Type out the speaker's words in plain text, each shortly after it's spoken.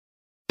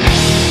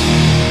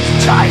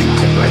Time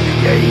to play the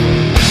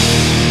game.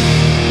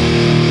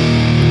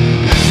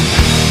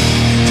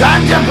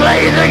 Time to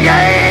play the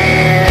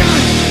game.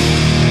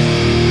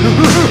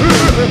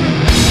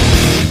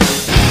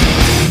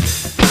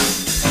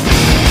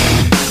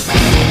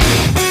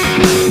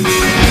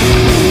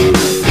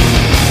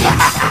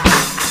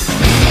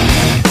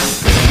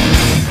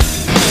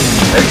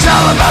 It's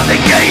all about the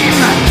game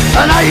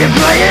and how you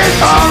play it.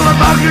 All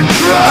about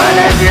control, and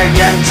if you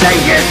can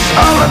take it, it's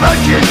all about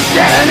your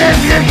debt. And if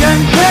you can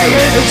pay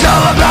it, it's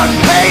all about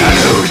pain. And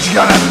who's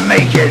gonna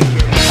make it?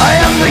 I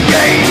am the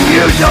game.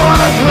 You don't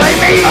wanna play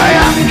me. I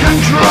am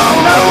control.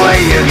 No way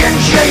you can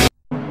shake.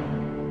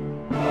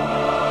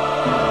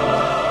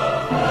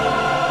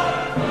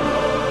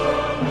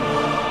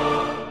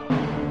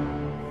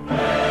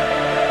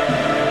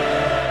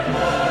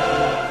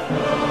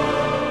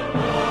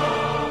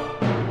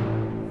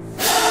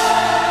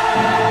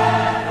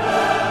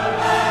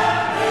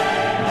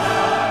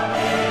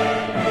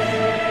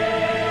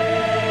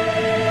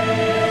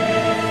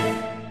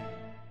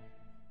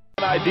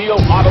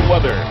 Ideal autumn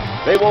weather.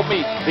 They will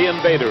meet the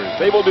invaders.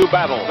 They will do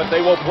battle, but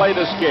they will play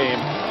this game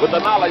with the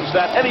knowledge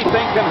that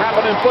anything can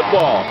happen in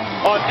football.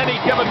 On any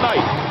given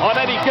night, on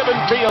any given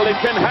field, it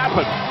can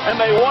happen. And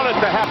they want it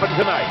to happen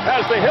tonight.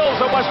 As the hills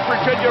of West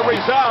Virginia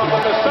resound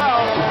with the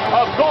sound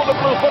of gold and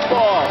blue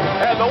football.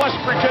 And the West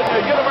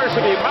Virginia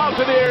University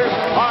Mountaineers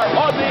are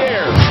on the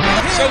air.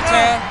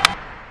 Showtime.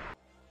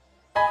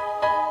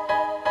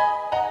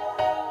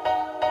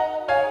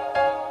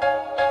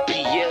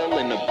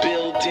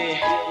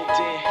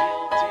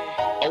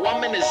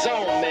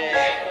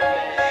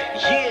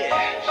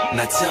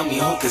 Now tell me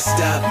who could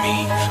stop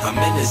me. I'm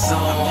in the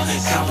zone.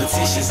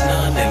 Competition's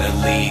none in a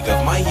league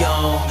of my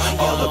own.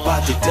 All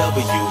about the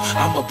W.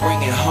 I'ma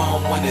bring it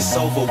home. When it's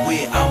over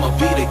with, I'ma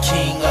be the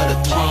king of the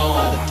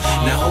throne.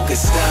 Now who could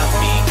stop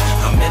me?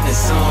 I'm in the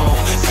zone.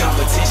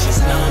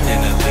 Competition's none in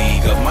a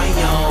league of my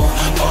own.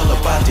 All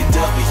about the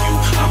W.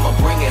 I'ma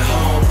bring it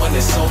home. When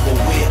it's over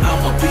with,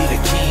 I'ma be the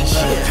king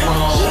of the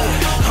throne.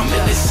 I'm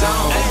in the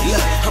zone.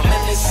 Look, I'm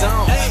in the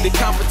zone. The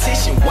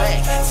competition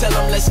whack. Tell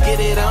them let's get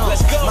it on.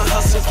 My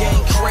hustle game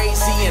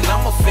crazy and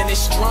I'ma finish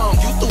strong.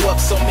 You threw up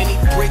so many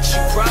bricks,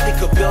 you probably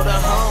could build a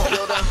home.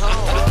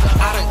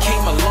 I done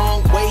came a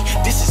long way.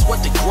 This is what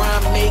the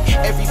grind make.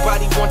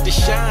 Everybody want to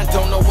shine,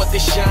 don't know what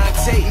the shine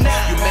take.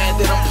 You mad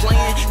that I'm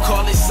playing?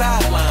 Call it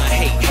sideline.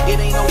 Hey,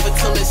 it ain't over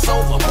till it's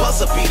over.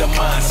 Buzzer be the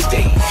mind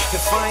state.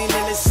 If I ain't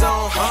in the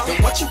zone,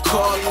 then what you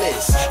call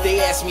this?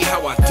 They ask me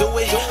how I do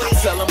it. I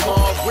tell them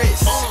all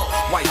wrist.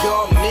 Why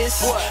y'all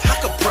miss? I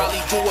could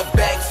probably do a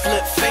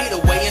backflip, fade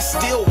away, and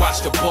still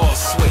watch the ball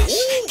switch.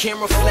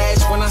 Camera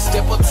flash when I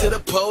step up to the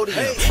podium.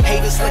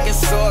 Haters looking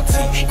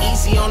salty,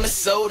 easy on the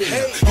sodium.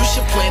 You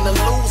should plan to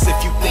lose if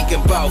you thinking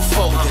about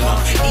folding.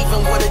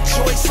 Even with a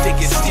joystick,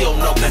 it's still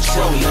no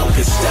control. No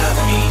can stop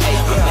me.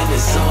 I'm in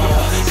the zone.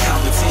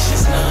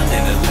 Competition's none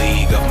in a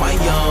league of my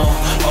own.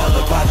 All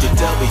about the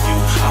W.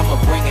 I'ma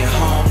bring it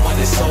home. When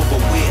it's over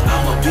with,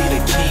 I'ma be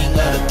the king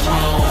of the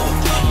throne.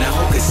 Now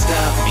who can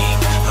stop me?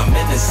 I'm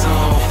in the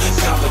zone.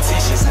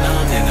 Competition's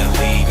none in a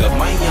league of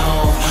my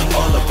own.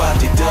 All about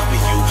the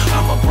W.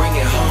 I'ma bring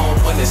it home.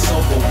 When it's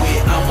over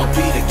with, I'ma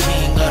be the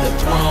king of the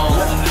throne.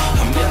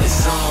 I'm in the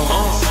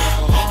zone.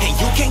 And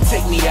you can't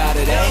take me out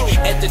of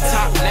that. At the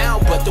top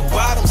now, but the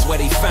bottom's where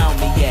they found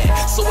me at.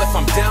 So if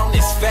I'm down,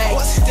 it's fact.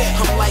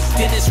 I'm like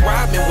Dennis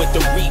Rodman with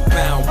the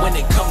rebound when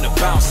it come to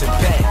bouncing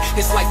back.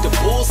 It's like the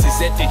Bulls is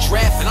at the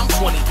draft and I'm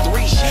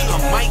 23.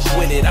 I'm Mike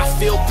with it, I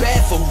feel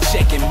bad for who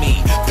checking me.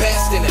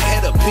 Passed in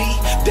ahead of B,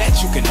 that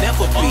you can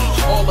never be.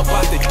 All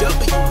about the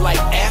W like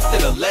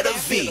after the letter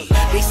V.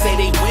 They say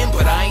they win,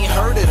 but I ain't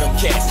heard of them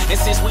cats. And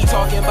since we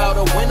talking about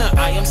a winner,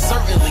 I am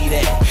certainly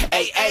that.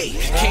 Hey,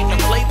 came to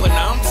play, but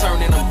now I'm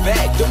turning them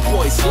back. Them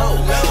boys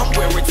low, I'm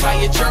where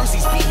retired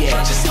jerseys be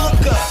at. Just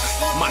look up,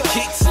 my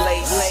kicks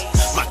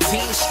lace, my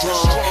team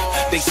strong.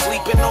 They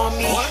sleeping on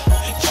me,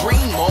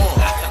 dream on.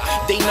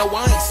 They know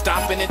I ain't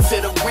stopping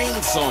until the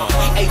ring's on.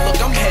 Hey,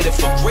 look, I'm headed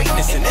for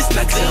greatness, and it's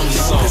not team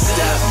song.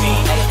 Stop me,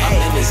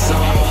 I'm in the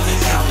zone.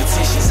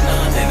 Competition's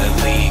none in a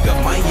league of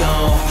my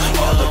own.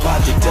 All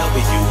about the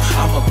W,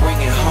 I'ma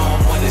bring it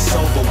home. When it's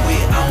over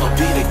with, I'ma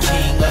be the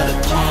king of the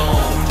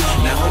throne.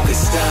 Now who can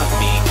stop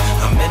me?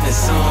 I'm in the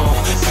zone.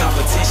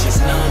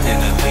 Competition's none in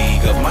a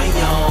league of my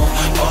own.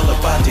 All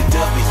about the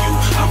W,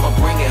 I'ma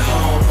bring it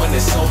home. When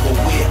it's over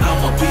with,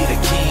 I'ma be the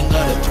king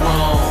of the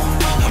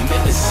throne. I'm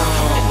in the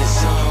zone, in the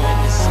zone, in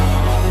the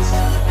zone.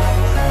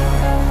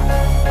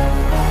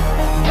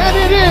 And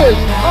it is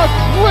a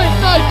great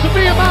night to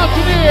be a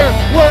Mountaineer,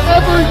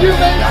 wherever you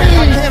may be.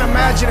 I can't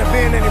imagine it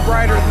being any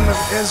brighter than it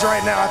is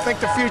right now. I think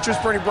the future's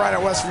pretty bright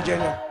at West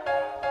Virginia.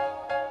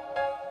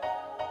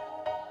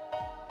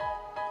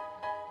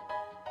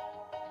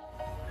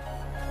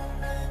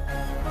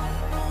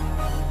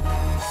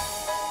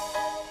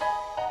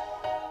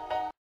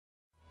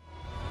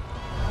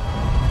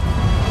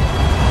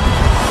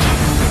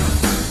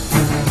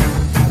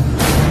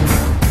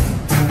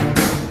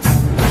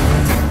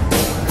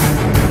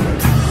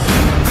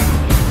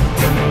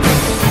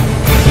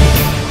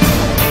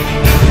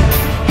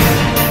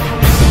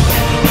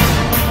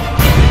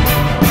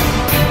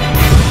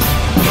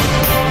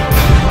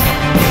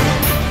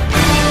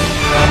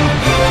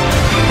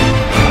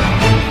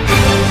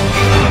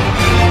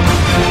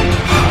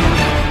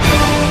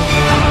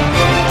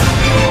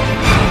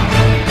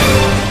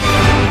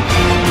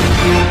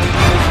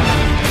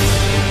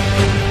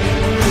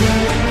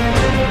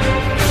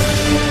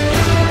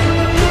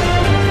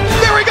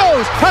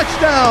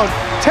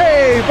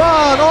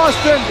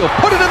 Austin will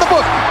put it in the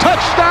book.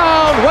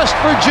 Touchdown, West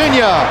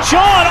Virginia.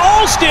 Sean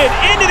Alston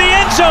into the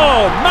end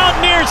zone.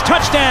 Mountaineers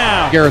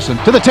touchdown. Garrison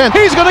to the 10.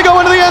 He's going to go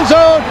into the end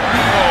zone.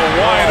 Oh,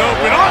 wide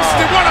open.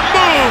 Austin, what a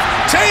move.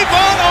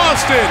 Tavon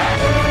Austin.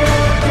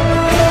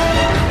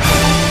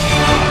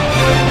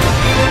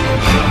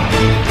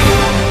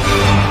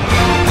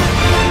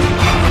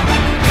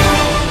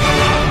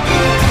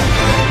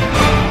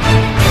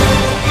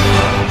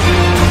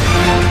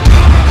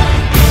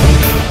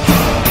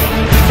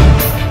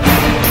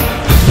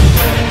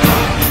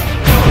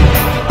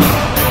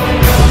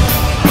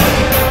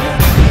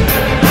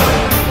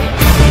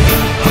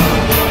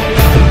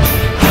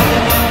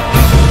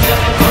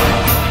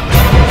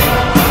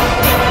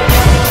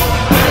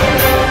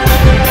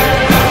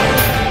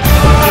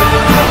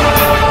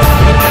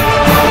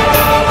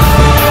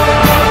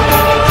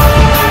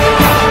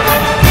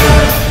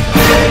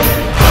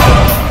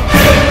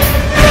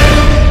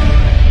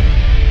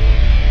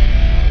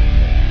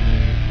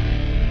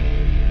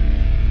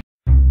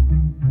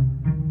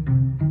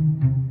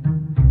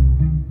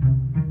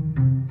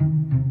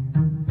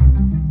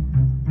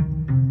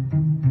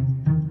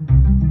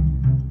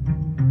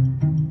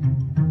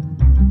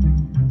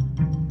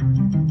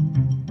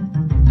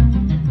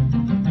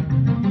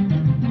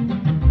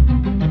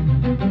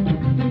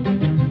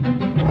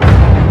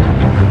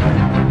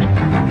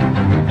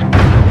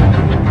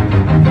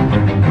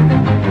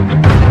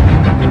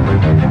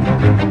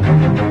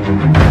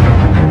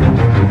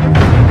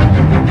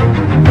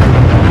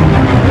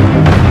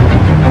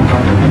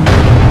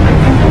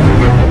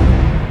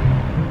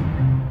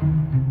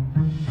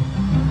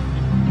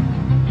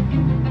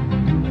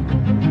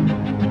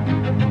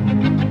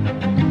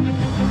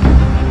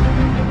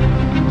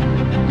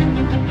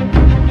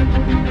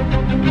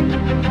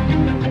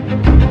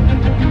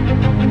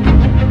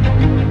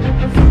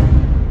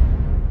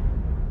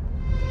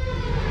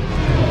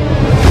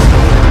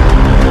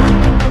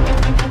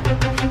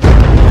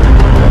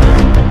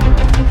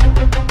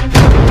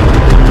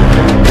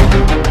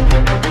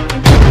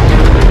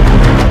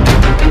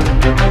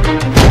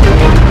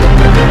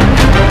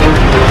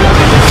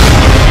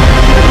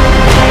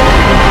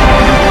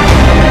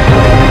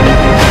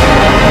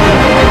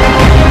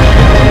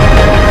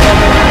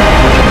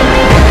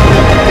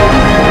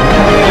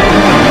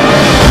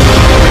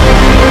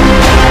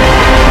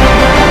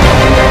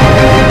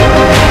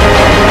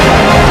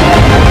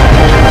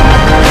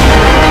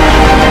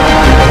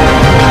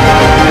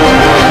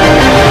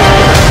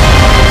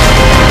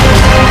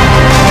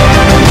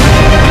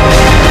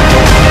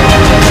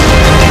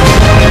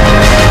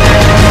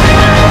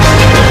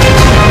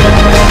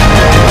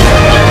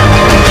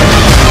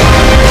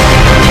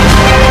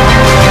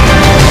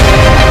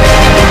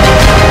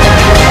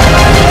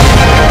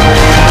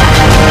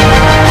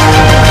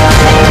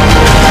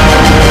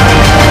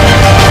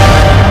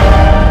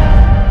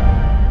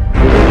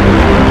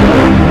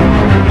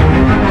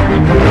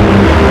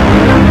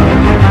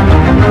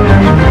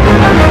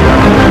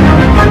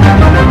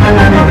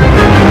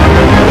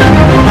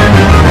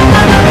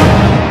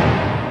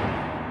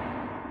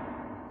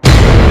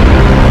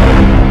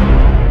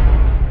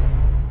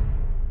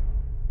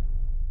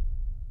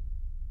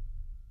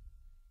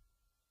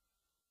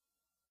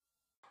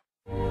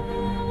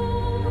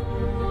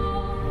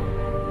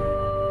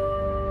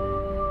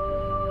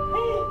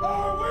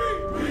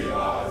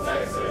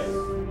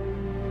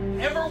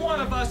 Every one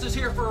of us is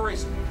here for a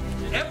reason.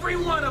 Every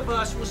one of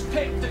us was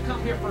picked to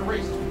come here for a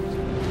reason.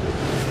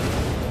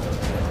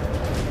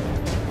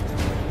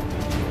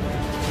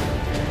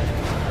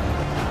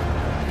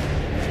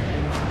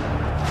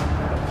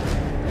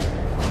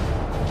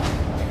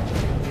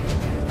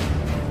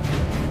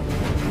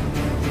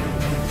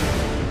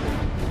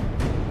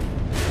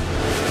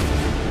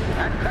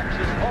 And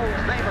Texas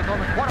holds Namath on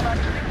the quarterback.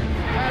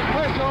 And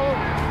Whistle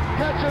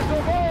catches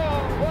the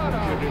ball. What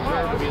a You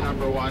deserve to be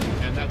number one,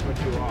 and that's what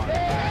you are.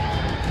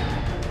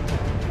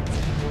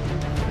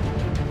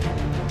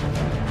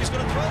 He's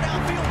going to throw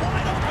downfield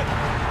wide open.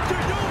 Do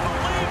you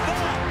believe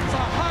that? It's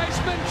a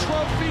Heisman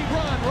Trophy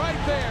run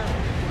right there.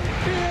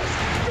 It's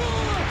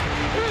good.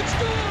 It's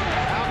good.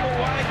 Out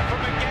away from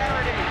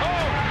McGarity.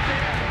 Oh,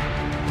 man.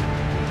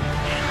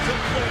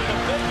 Incomplete. A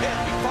big hit.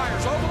 He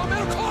fires over the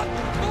middle. Caught.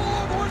 The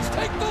Longhorns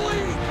take the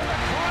lead.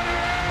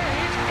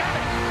 He's got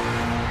it.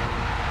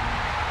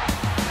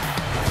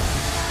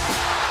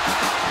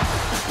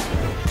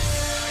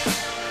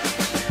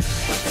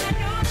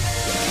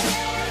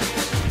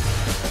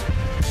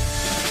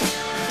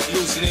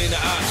 Loosening the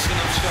option,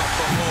 I'm sharp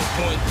from one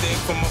point. Think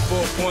from my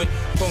 4 point,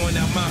 pouring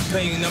out my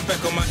pain. I'm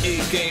back on my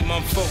A game,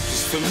 I'm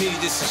focused. For me,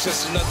 this is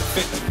just another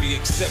victory.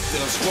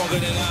 Accepted, I'm stronger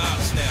than the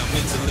odds now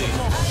mentally.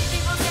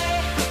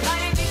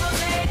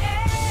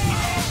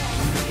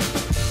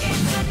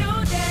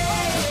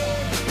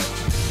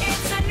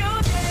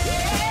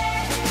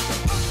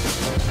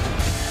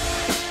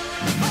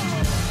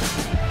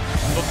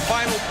 The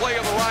final play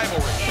of the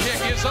rivalry.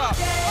 Kick is up.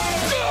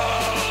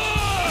 Good!